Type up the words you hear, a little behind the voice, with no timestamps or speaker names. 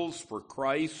titles for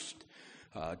Christ,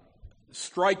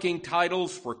 striking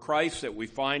titles for Christ that we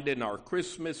find in our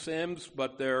Christmas hymns,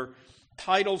 but they're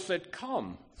titles that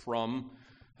come from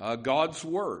God's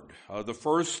Word. The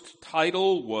first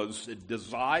title was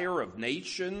Desire of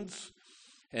Nations,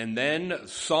 and then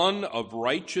Son of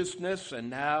Righteousness, and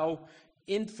now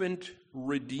Infant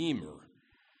Redeemer.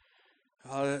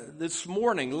 This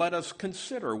morning, let us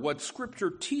consider what Scripture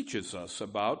teaches us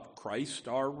about Christ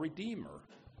our Redeemer.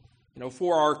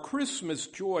 For our Christmas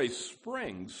joy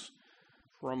springs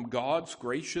from God's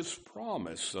gracious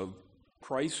promise of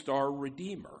Christ our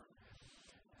Redeemer.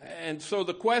 And so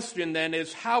the question then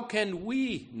is, how can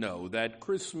we know that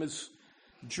Christmas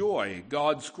joy,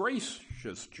 God's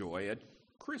gracious joy at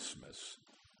Christmas?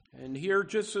 And here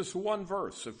just this one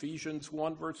verse, Ephesians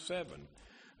 1 verse 7.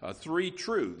 Three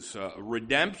truths,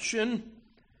 redemption,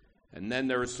 and then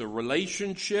there's the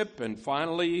relationship, and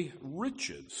finally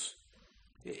riches.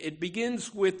 It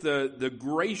begins with the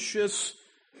gracious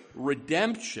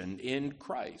redemption in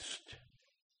Christ.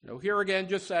 Here again,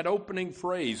 just that opening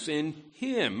phrase, in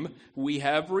him we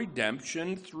have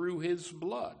redemption through his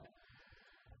blood.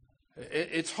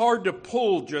 It's hard to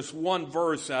pull just one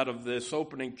verse out of this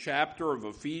opening chapter of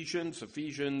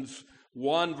Ephesians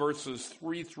 1 verses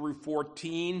 3 through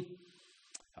 14.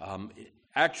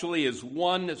 Actually is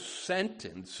one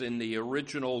sentence in the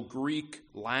original Greek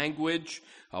language,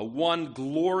 one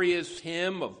glorious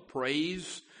hymn of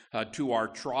praise to our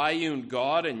triune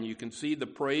God, and you can see the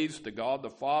praise to God the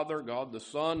Father, God the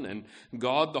Son, and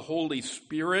God the Holy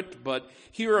Spirit. But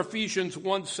here Ephesians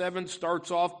 1:7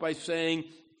 starts off by saying,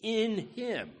 in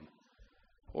him,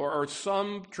 or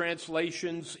some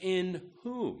translations, in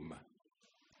whom.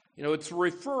 It's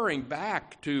referring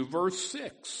back to verse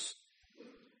 6.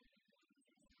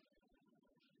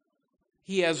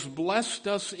 He has blessed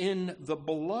us in the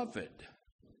beloved.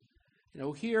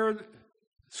 Here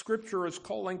Scripture is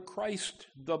calling Christ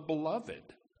the beloved.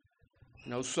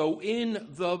 So in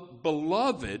the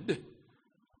beloved,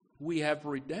 we have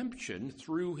redemption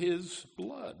through his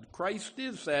blood. Christ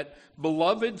is that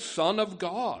beloved Son of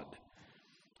God.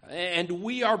 And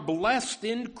we are blessed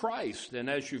in Christ. And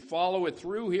as you follow it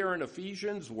through here in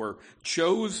Ephesians, we're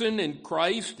chosen in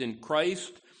Christ. In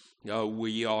Christ,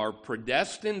 we are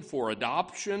predestined for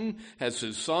adoption as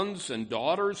his sons and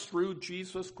daughters through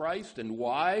Jesus Christ. And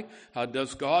why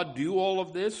does God do all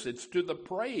of this? It's to the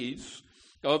praise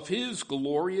of his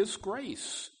glorious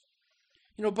grace.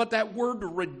 But that word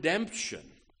redemption,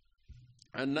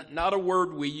 and not a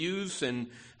word we use in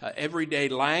everyday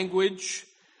language.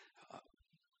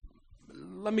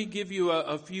 Let me give you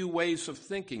a few ways of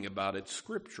thinking about it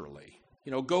scripturally.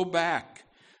 Go back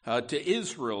to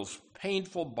Israel's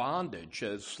painful bondage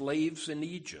as slaves in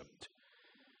Egypt.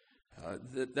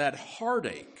 That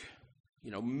heartache,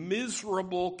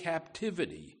 miserable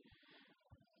captivity.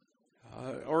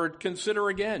 Or consider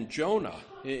again Jonah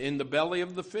in the belly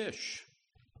of the fish.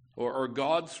 Or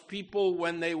God's people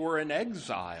when they were in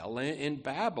exile in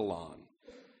Babylon.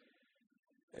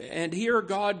 And here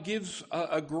God gives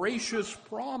a gracious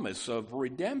promise of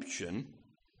redemption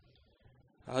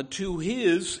to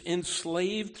his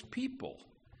enslaved people.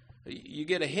 You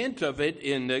get a hint of it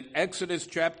in Exodus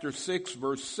chapter 6,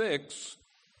 verse 6.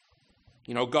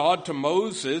 God to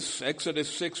Moses, Exodus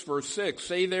 6, verse 6,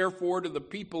 say therefore to the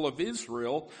people of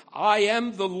Israel, I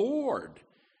am the Lord,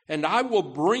 and I will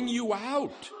bring you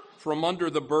out from under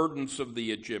the burdens of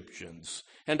the Egyptians,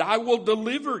 and I will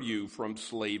deliver you from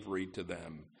slavery to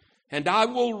them, and I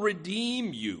will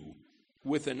redeem you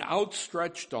with an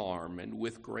outstretched arm and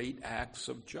with great acts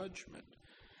of judgment.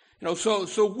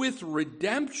 So with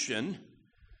redemption,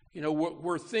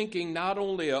 we're thinking not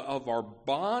only of our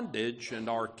bondage and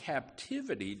our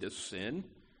captivity to sin,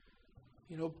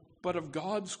 but of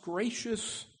God's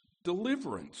gracious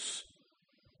deliverance,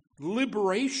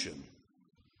 liberation.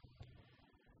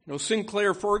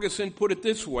 Sinclair Ferguson put it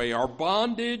this way, our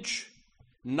bondage,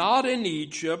 not in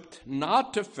Egypt,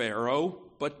 not to Pharaoh,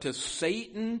 but to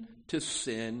Satan, to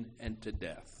sin, and to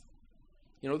death.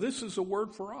 This is a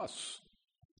word for us.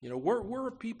 We're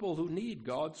a people who need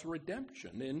God's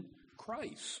redemption in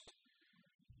Christ.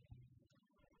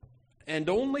 And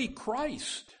only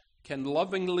Christ can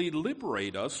lovingly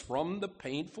liberate us from the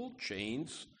painful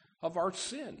chains of our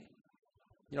sin.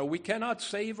 We cannot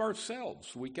save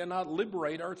ourselves. We cannot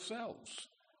liberate ourselves.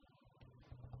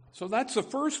 So that's the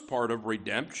first part of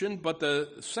redemption, but the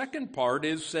second part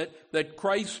is that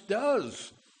Christ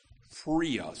does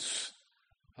free us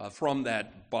from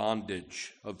that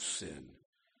bondage of sin.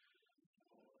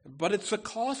 But it's a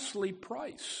costly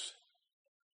price.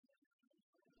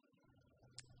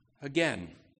 Again,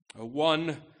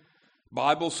 one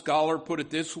Bible scholar put it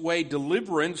this way: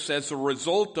 deliverance as a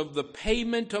result of the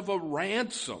payment of a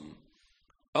ransom,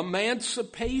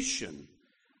 emancipation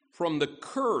from the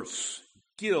curse,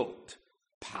 guilt,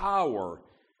 power,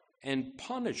 and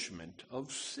punishment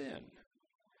of sin.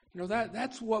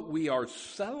 That's what we are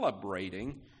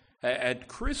celebrating at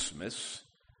Christmas,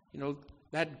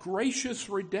 that gracious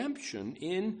redemption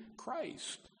in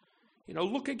Christ.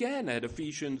 Look again at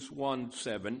Ephesians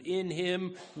 1:7. In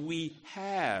him we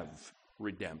have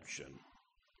redemption.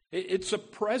 It's a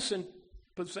present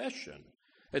possession.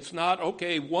 It's not,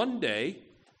 okay, one day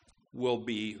we'll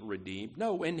be redeemed.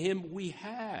 No, in him we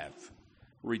have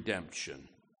redemption.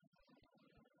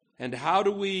 And how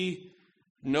do we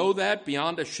know that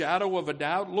beyond a shadow of a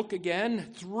doubt? Look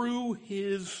again, through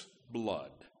his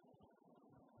blood.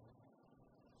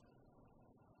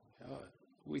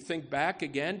 We think back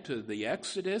again to the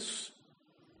Exodus,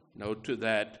 to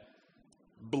that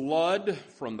blood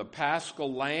from the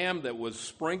Paschal lamb that was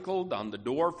sprinkled on the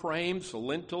door frames, the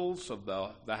lintels of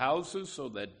the houses, so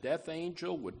that death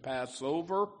angel would pass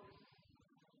over.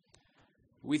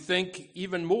 We think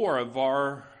even more of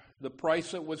the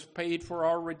price that was paid for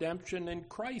our redemption in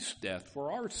Christ's death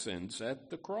for our sins at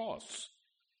the cross.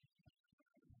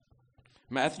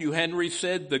 Matthew Henry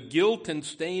said, the guilt and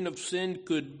stain of sin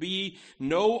could be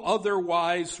no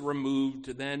otherwise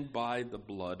removed than by the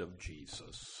blood of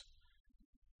Jesus.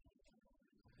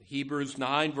 Hebrews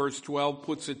 9 verse 12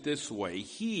 puts it this way: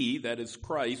 he, that is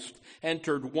Christ,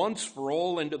 entered once for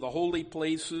all into the holy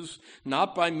places,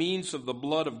 not by means of the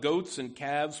blood of goats and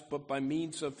calves, but by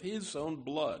means of his own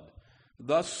blood,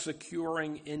 thus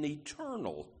securing an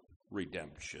eternal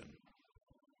redemption.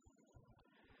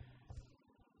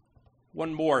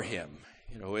 One more hymn.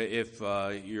 If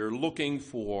you're looking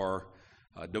for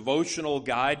devotional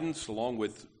guidance along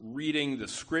with reading the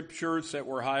scriptures that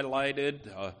were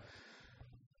highlighted,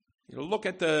 look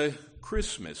at the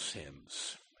Christmas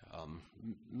hymns.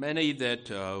 Many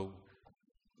that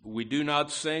we do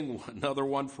not sing. Another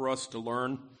one for us to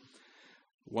learn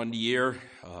one year.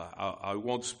 I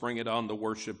won't spring it on the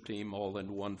worship team all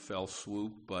in one fell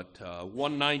swoop, but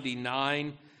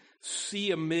 199, See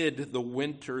Amid the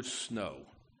Winter Snow.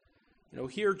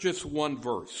 Here just one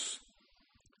verse.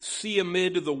 See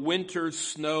amid the winter's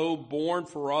snow, born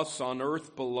for us on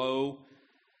earth below,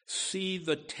 see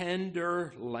the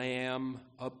tender Lamb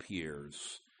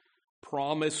appears,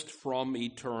 promised from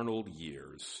eternal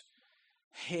years.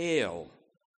 Hail,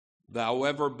 thou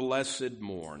ever blessed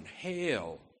morn.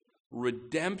 Hail,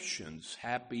 redemption's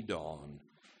happy dawn.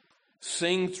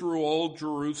 Sing through old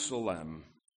Jerusalem,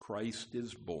 Christ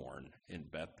is born in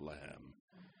Bethlehem.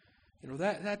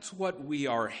 That's what we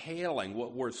are hailing,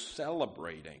 what we're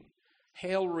celebrating.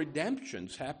 Hail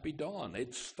redemption's happy dawn.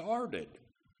 It started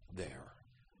there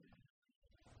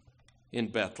in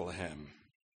Bethlehem.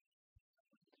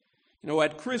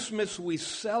 At Christmas we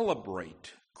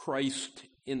celebrate Christ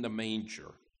in the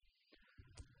manger.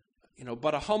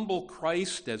 But a humble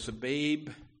Christ as a babe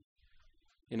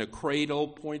in a cradle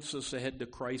points us ahead to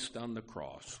Christ on the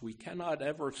cross. We cannot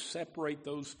ever separate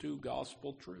those two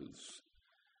gospel truths.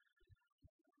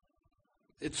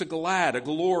 It's a glad, a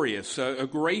glorious, a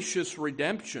gracious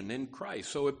redemption in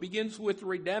Christ. So it begins with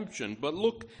redemption. But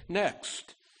look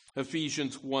next,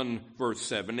 Ephesians 1, verse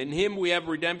 7. In him we have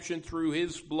redemption through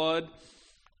his blood,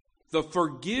 the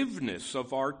forgiveness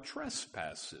of our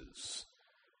trespasses.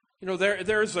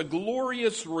 There's a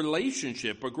glorious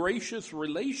relationship, a gracious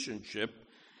relationship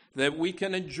that we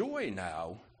can enjoy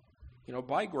now,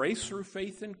 by grace through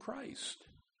faith in Christ.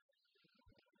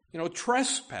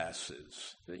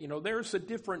 Trespasses, there's a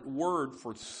different word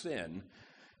for sin.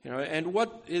 And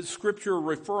what is Scripture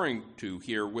referring to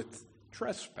here with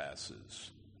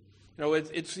trespasses?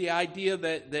 It's the idea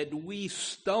that we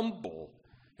stumble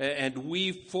and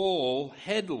we fall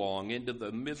headlong into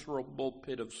the miserable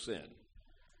pit of sin.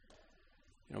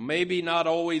 Maybe not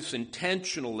always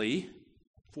intentionally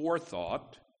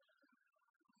forethought,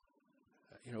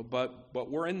 but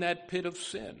we're in that pit of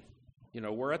sin.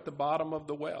 We're at the bottom of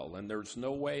the well, and there's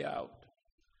no way out,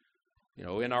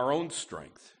 in our own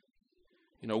strength.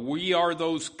 We are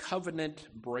those covenant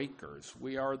breakers.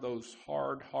 We are those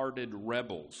hard-hearted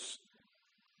rebels.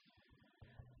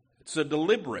 It's a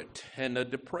deliberate and a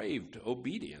depraved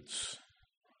obedience.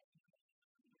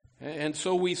 And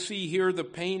so we see here the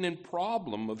pain and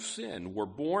problem of sin. We're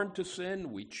born to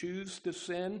sin. We choose to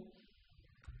sin.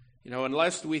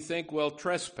 Unless we think, well,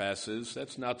 trespasses,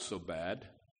 that's not so bad.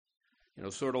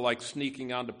 Sort of like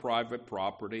sneaking onto private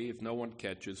property. If no one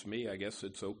catches me, I guess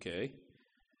it's okay.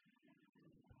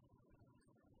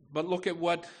 But look at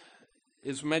what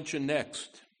is mentioned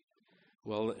next.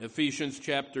 Well, Ephesians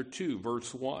chapter 2,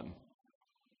 verse 1.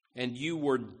 and you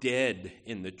were dead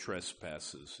in the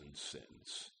trespasses and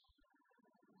sins.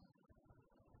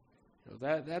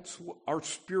 That's our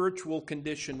spiritual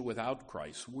condition without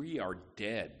Christ. We are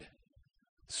dead,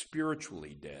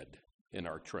 spiritually dead in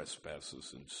our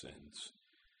trespasses and sins.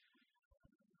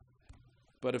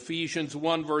 But Ephesians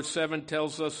 1 verse 7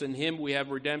 tells us, in him we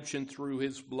have redemption through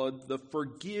his blood, the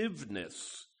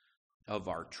forgiveness of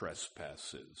our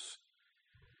trespasses.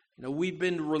 We've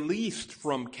been released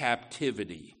from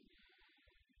captivity.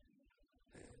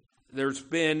 There's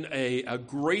been a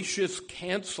gracious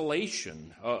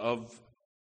cancellation of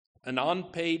an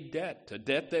unpaid debt, a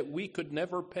debt that we could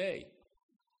never pay.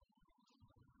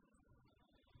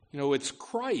 It's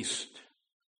Christ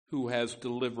who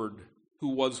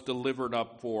was delivered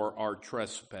up for our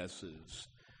trespasses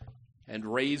and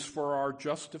raised for our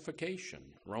justification.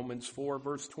 Romans 4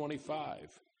 verse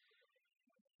 25.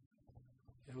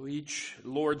 Each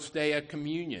Lord's Day at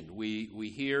communion,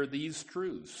 we hear these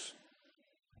truths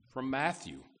from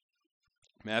Matthew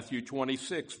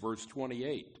 26, verse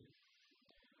 28.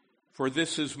 For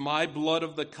this is my blood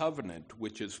of the covenant,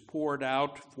 which is poured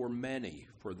out for many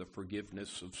for the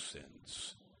forgiveness of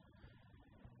sins.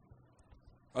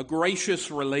 A gracious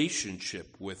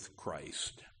relationship with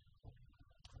Christ.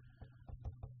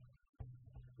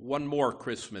 One more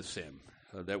Christmas hymn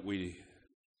that we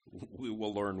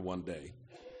will learn one day.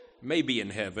 Maybe in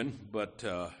heaven, but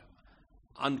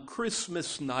on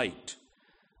Christmas night,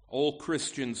 all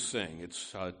Christians sing.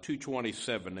 It's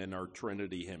 227 in our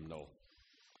Trinity hymnal.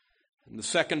 And the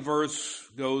second verse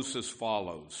goes as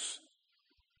follows.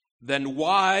 Then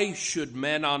why should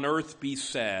men on earth be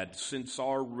sad, since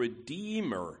our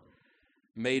Redeemer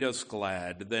made us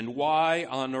glad? Then why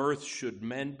on earth should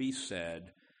men be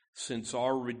sad, since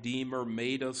our Redeemer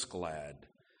made us glad?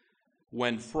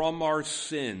 When from our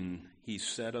sin he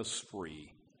set us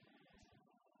free,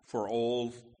 for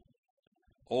all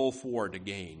for to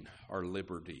gain our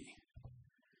liberty.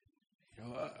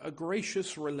 A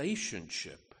gracious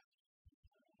relationship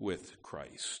with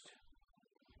Christ.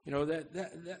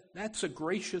 That's a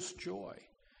gracious joy.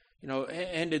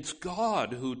 And it's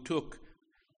God who took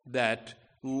that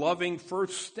loving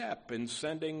first step in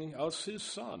sending us his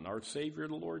Son, our Savior,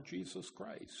 the Lord Jesus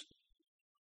Christ.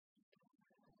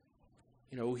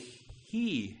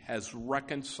 He has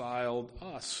reconciled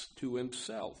us to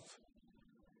himself.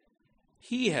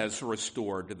 He has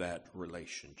restored that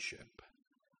relationship.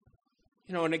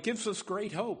 And it gives us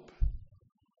great hope.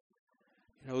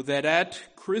 That at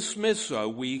Christmas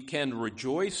we can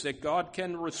rejoice that God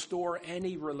can restore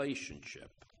any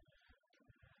relationship.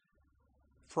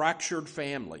 Fractured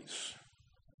families,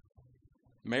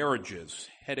 marriages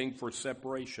heading for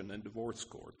separation and divorce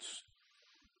courts,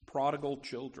 prodigal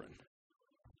children.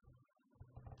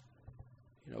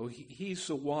 He's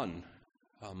the one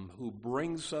who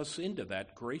brings us into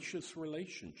that gracious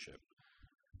relationship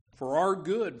for our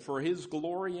good, for his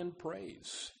glory and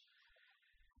praise.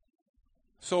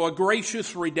 So a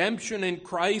gracious redemption in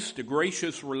Christ, a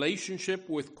gracious relationship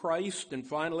with Christ, and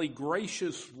finally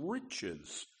gracious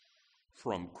riches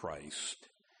from Christ.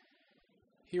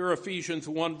 Here Ephesians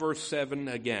 1 verse 7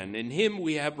 again. In him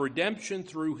we have redemption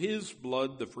through his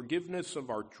blood, the forgiveness of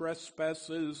our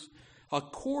trespasses,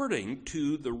 according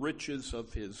to the riches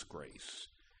of his grace.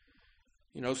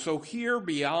 So here,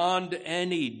 beyond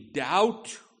any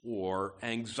doubt or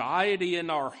anxiety in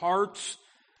our hearts,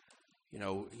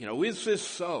 is this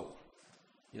so?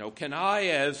 Can I,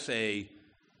 as a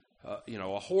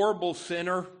horrible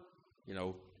sinner,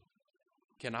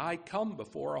 can I come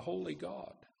before a holy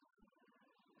God?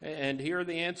 And here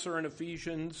the answer in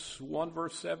Ephesians 1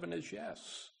 verse 7 is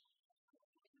yes.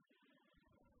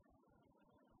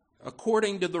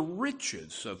 According to the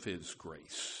riches of his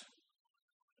grace.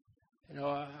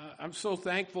 I'm so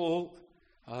thankful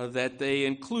that they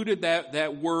included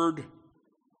that word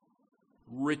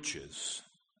riches.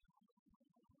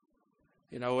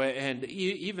 And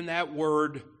even that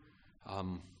word,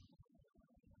 to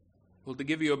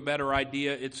give you a better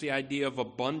idea, it's the idea of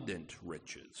abundant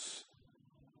riches.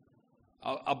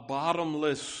 A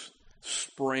bottomless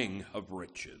spring of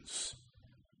riches.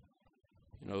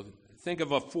 Think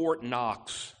of a Fort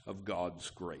Knox of God's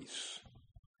grace.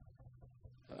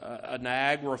 A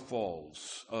Niagara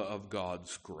Falls of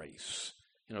God's grace.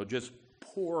 Just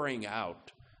pouring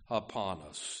out upon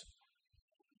us.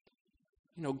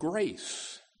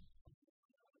 Grace.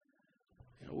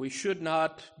 We should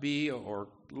not be, or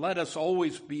let us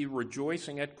always be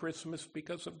rejoicing at Christmas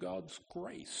because of God's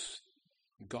grace.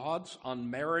 God's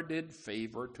unmerited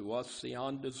favor to us, the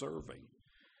undeserving.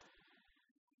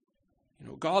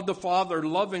 God the Father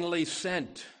lovingly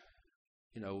sent,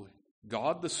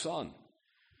 God the Son,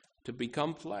 to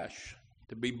become flesh,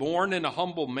 to be born in a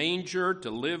humble manger, to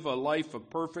live a life of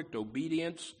perfect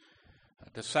obedience,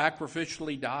 to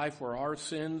sacrificially die for our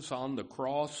sins on the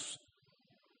cross,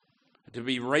 to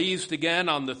be raised again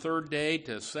on the third day,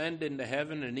 to ascend into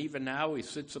heaven, and even now he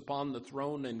sits upon the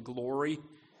throne in glory,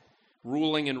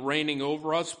 ruling and reigning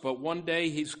over us, but one day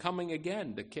he's coming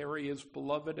again to carry his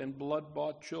beloved and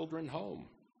blood-bought children home.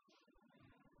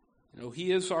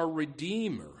 He is our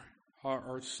Redeemer,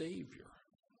 our Savior.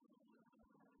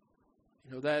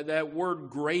 That word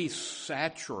grace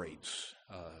saturates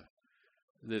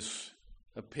this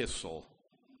epistle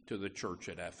to the church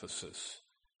at Ephesus.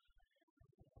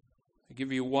 I'll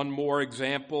give you one more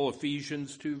example,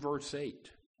 Ephesians 2, verse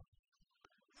 8.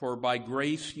 For by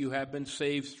grace you have been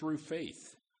saved through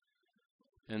faith,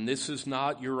 and this is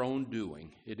not your own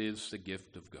doing, it is the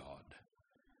gift of God.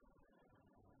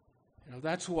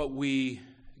 That's what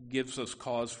gives us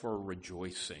cause for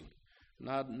rejoicing.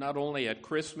 Not only at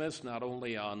Christmas, not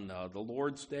only on the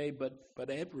Lord's Day, but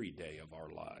every day of our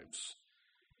lives.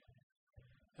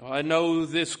 I know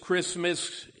this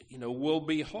Christmas, will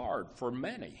be hard for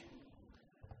many.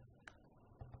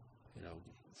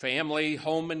 Family,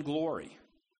 home, and glory.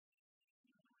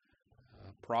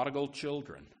 Prodigal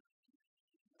children.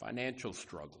 Financial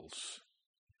struggles.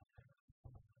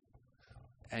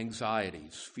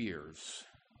 Anxieties, fears.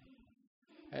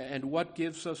 And what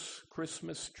gives us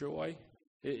Christmas joy?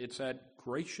 It's that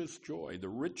gracious joy, the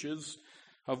riches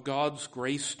of God's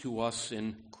grace to us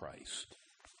in Christ.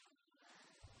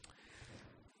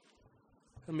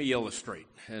 Let me illustrate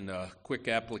in a quick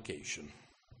application.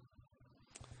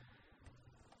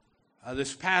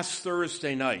 This past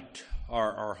Thursday night,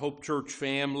 our Hope Church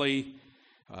family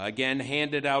again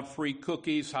handed out free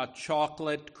cookies, hot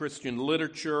chocolate, Christian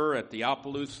literature at the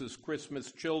Opelousas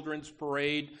Christmas Children's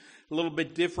Parade. A little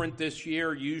bit different this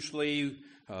year. Usually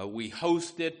we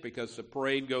host it because the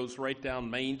parade goes right down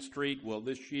Main Street. Well,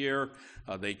 this year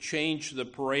they changed the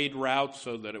parade route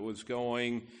so that it was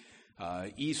going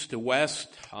east to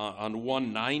west on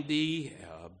 190,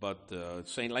 but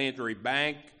St. Landry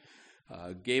Bank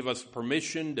gave us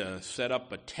permission to set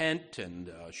up a tent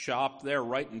and shop there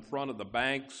right in front of the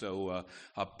bank, so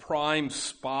a prime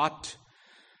spot.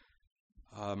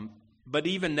 But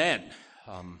even then,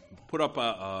 put up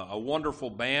a wonderful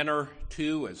banner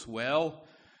too as well.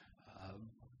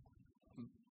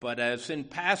 But as in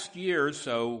past years,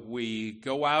 so we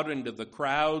go out into the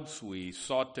crowds. We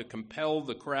sought to compel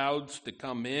the crowds to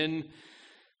come in,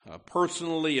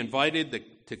 personally invited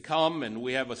to come, and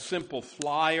we have a simple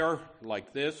flyer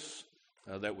like this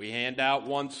that we hand out.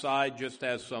 One side just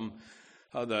has some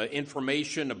the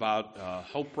information about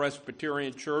Hope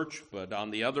Presbyterian Church, but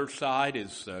on the other side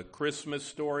is a Christmas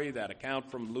story, that account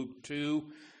from Luke 2.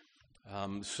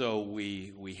 So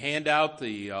we hand out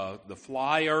the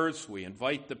flyers, we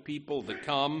invite the people to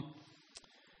come,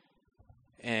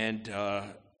 and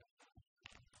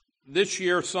this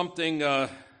year something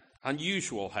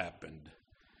unusual happened.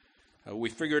 We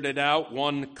figured it out.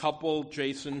 One couple,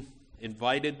 Jason,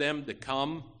 invited them to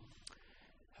come.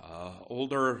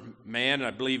 Older man,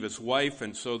 I believe his wife,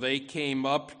 and so they came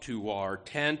up to our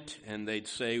tent and they'd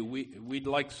say, we'd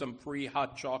like some free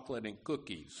hot chocolate and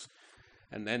cookies.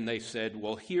 And then they said,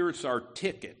 well, here's our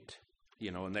ticket,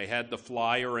 and they had the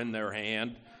flyer in their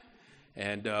hand.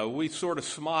 And we sort of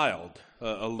smiled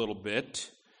a little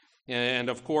bit. And,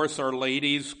 of course, our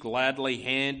ladies gladly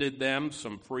handed them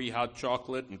some free hot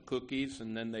chocolate and cookies.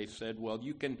 And then they said, well,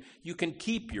 you can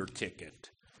keep your ticket.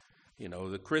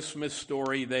 The Christmas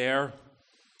story there.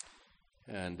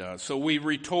 And so we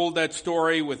retold that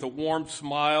story with a warm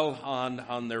smile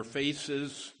on their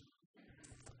faces,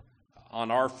 on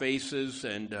our faces.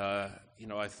 And,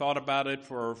 I thought about it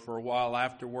for a while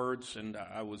afterwards, and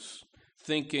I was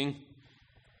thinking,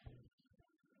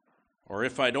 or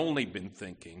if I'd only been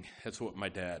thinking, that's what my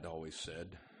dad always said.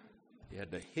 You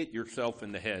had to hit yourself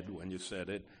in the head when you said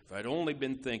it. If I'd only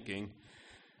been thinking,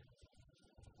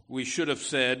 we should have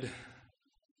said,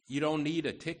 you don't need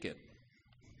a ticket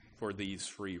for these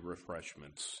free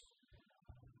refreshments.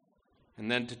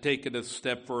 And then to take it a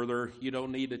step further, you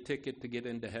don't need a ticket to get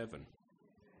into heaven.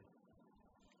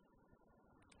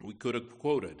 We could have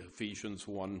quoted Ephesians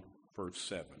 1, verse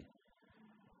 7.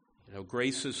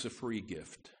 Grace is a free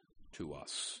gift to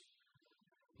us.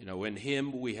 In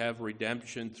him we have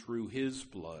redemption through his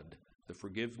blood, the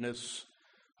forgiveness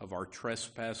of our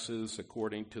trespasses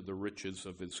according to the riches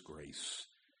of his grace.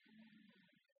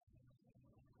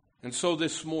 And so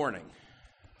this morning,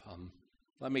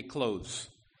 let me close.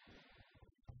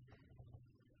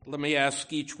 Let me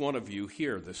ask each one of you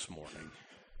here this morning,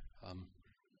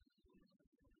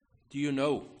 Do you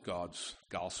know God's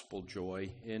gospel joy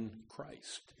in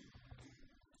Christ?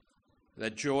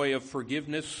 That joy of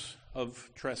forgiveness of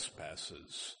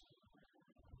trespasses,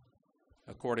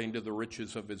 according to the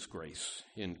riches of his grace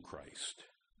in Christ.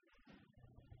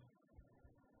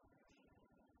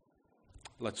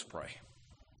 Let's pray.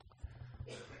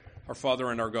 Our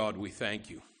Father and our God, we thank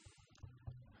you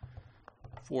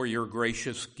for your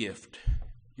gracious gift,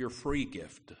 your free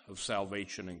gift of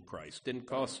salvation in Christ. Didn't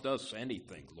cost us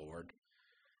anything, Lord,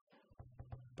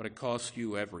 but it cost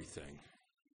you everything.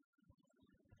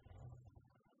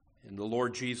 In the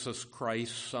Lord Jesus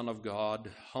Christ, Son of God,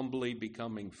 humbly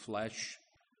becoming flesh,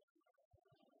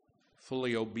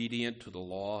 fully obedient to the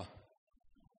law,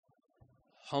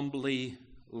 humbly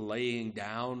laying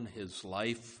down his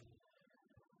life.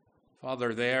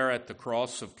 Father, there at the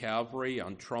cross of Calvary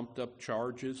on trumped-up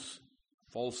charges,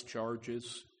 false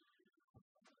charges,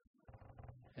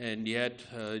 and yet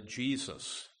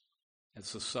Jesus,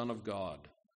 as the Son of God,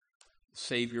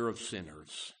 Savior of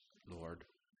sinners, Lord,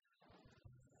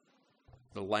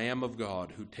 the Lamb of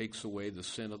God who takes away the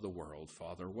sin of the world,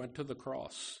 Father, went to the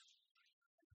cross,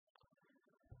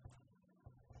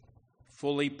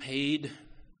 fully paid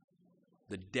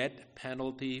the debt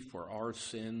penalty for our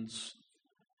sins,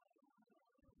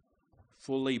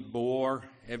 fully bore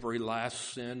every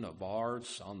last sin of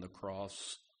ours on the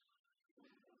cross.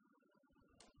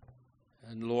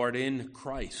 And Lord, in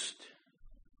Christ,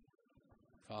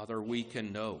 Father, we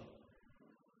can know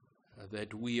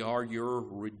that we are your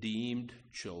redeemed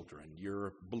children,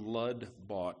 your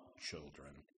blood-bought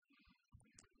children.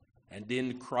 And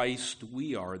in Christ,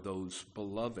 we are those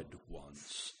beloved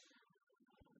ones.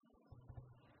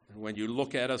 And when you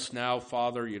look at us now,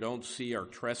 Father, you don't see our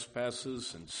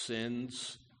trespasses and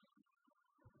sins,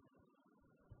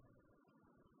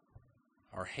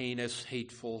 our heinous,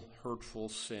 hateful, hurtful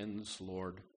sins,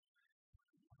 Lord,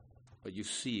 but you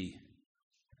see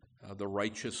the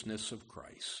righteousness of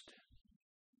Christ.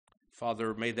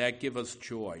 Father, may that give us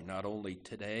joy, not only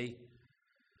today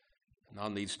and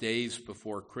on these days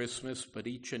before Christmas, but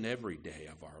each and every day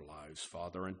of our lives,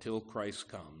 Father, until Christ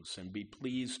comes. And be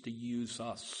pleased to use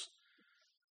us,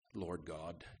 Lord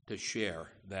God, to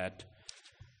share that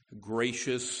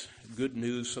gracious good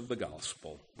news of the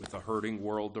gospel with the hurting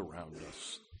world around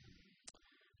us.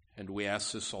 And we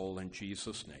ask this all in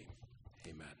Jesus' name.